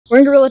We're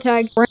in Gorilla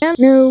Tag, brand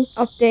new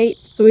update.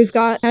 So we've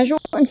got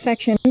casual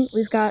infection,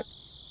 we've got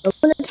the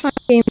limited time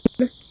game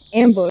mode,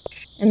 ambush,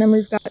 and then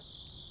we've got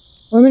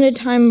limited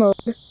time mode,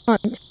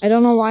 hunt. I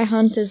don't know why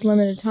hunt is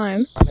limited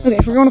time. Okay,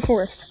 we're going to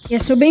forest. Yeah,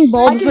 so being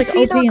bald is like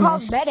OP in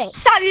this.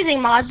 Stop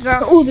using mods,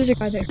 bro. Oh, there's a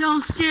guy there. No,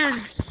 I'm scared.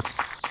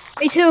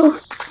 Me too.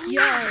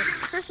 Yo,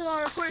 first of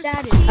all, report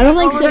that. I don't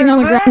think sitting on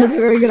the ground is a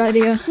very good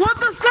idea. What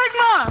the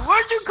Sigma?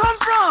 Where'd you come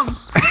from?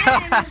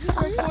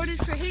 Reported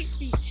for hate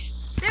speech.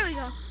 There we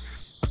go.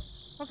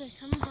 Okay,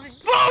 I'm fine.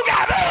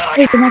 Booga!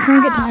 Wait, did my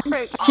phone get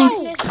tired?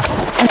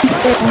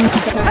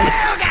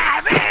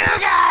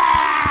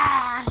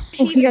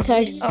 Oh, he got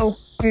tagged. Oh,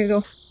 there you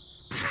go.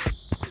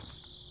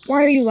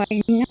 Why are you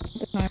lagging at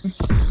the time?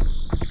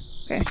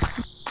 Okay,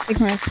 take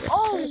my exit.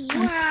 Oh,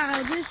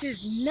 wow, this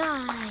is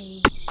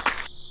nice.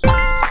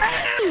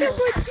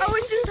 I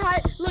was just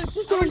high. Look,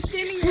 I was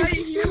standing right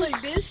here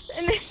like this,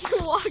 and then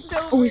you walked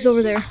over. Oh, he's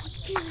over there.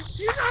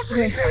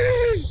 Okay.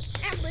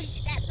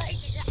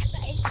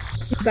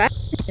 He's back.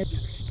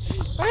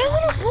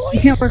 You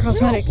can't wear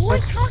cosmetics. I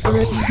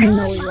really just know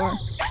where you are.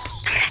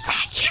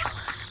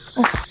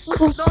 Oh.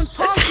 Don't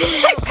talk to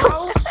me,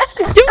 bro.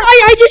 Dude,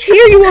 I just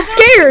hear you. I'm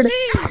scared.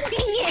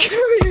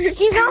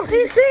 He's on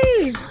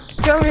PC.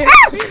 Come here.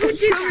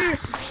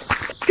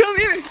 Come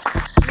here.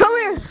 Come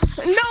here.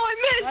 No, I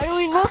missed. Why do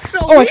we look so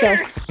Oh, I weird? fell.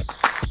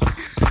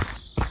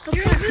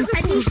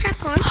 I think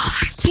step on.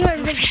 You're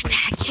invisible.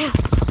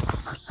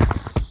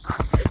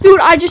 Dude,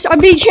 I'm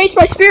being chased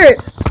by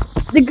spirits.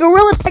 The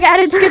Gorilla Tag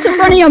added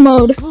schizophrenia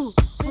mode.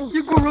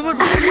 You gorilla.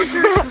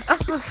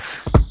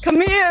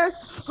 Come here.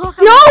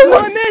 No!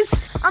 I missed.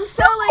 I'm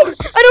selling.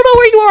 I don't know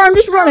where you are. I'm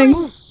just running.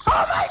 Oh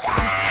my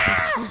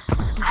god.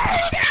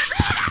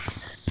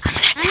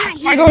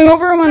 Am I going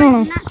over him? I don't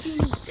know.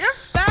 You're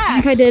I fat.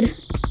 think I did.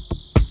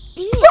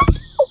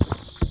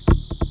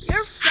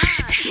 You're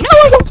fat. No,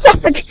 I'm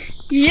stuck.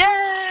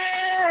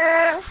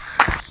 Yeah.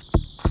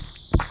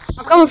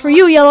 I'm coming for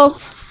you, Yellow.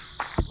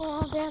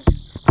 Oh, damn.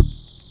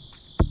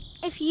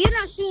 If you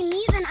don't see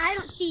me, then I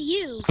don't see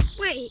you.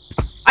 Wait,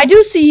 I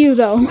do see you,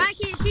 though. I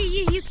can't see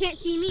you, you can't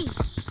see me.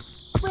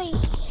 Wait,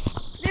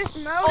 this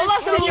mode Hola,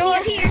 is so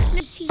señor. weird.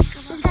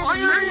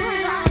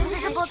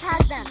 I both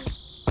have them.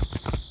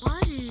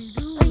 What is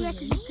doing? Oh, yeah,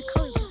 because it's the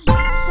color.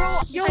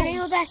 Bro, Yo. I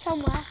know that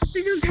somewhere.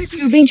 Please don't take me.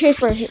 Dude, being chased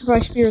by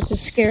spirits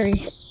is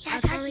scary.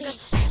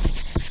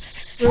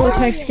 Gorilla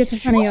Tag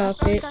schizophrenia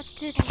update.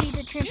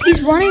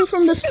 He's running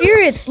from the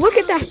spirits. Look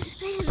at that.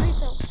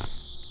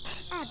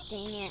 God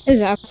dang it.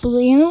 It's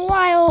absolutely in the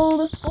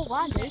wild. Oh,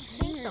 wow, they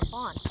changed the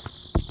font.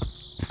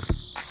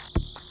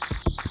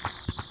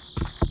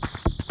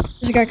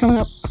 There's a guy coming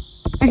up.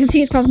 I can see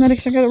his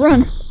cosmetics. I gotta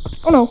run.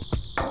 Oh no.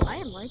 I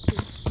am liking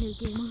new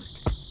game mode.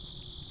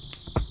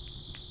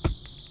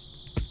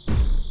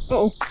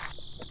 Uh-oh.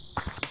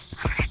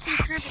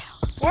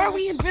 Why are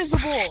we invisible?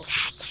 I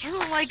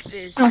don't like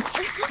this. No.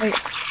 Wait.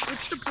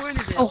 What's the point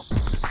of this? Oh.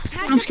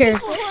 I'm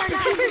scared.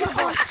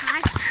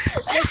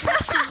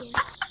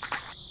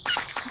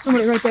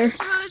 Somebody right there.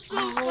 Oh, it's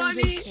so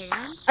funny.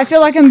 I feel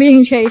like I'm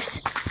being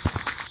chased.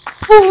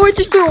 Oh, I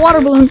just threw a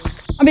water balloon.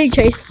 I'm being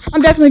chased.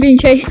 I'm definitely being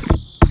chased.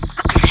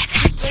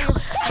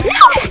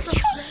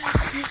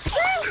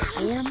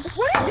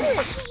 What is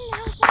this?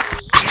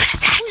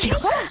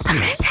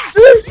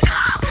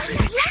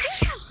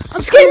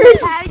 I'm scared.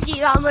 Tag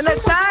you. I'm gonna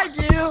tag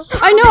you.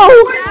 I know.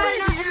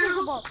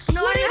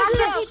 No, what is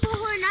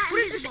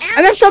this?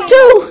 I messed up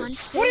too.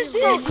 What is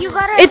this? You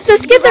gotta. It's the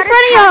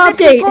schizophrenia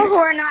update. People who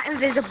are not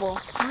invisible.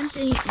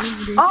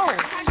 Oh,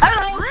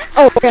 hello.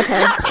 Oh, I got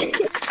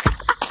tagged.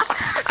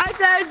 I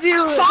tagged you.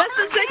 That's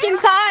the second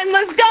time.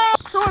 Let's go.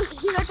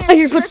 I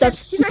hear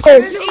footsteps. There's Oh.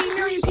 8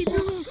 million people.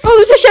 Oh,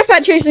 there's a chef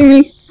hat chasing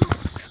me.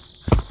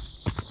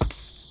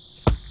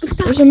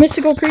 There's a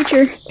mystical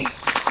creature.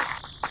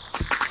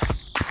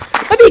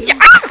 I'm being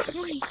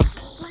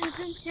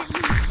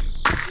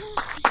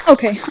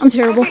okay, I'm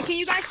terrible. Okay, can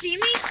you guys see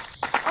me?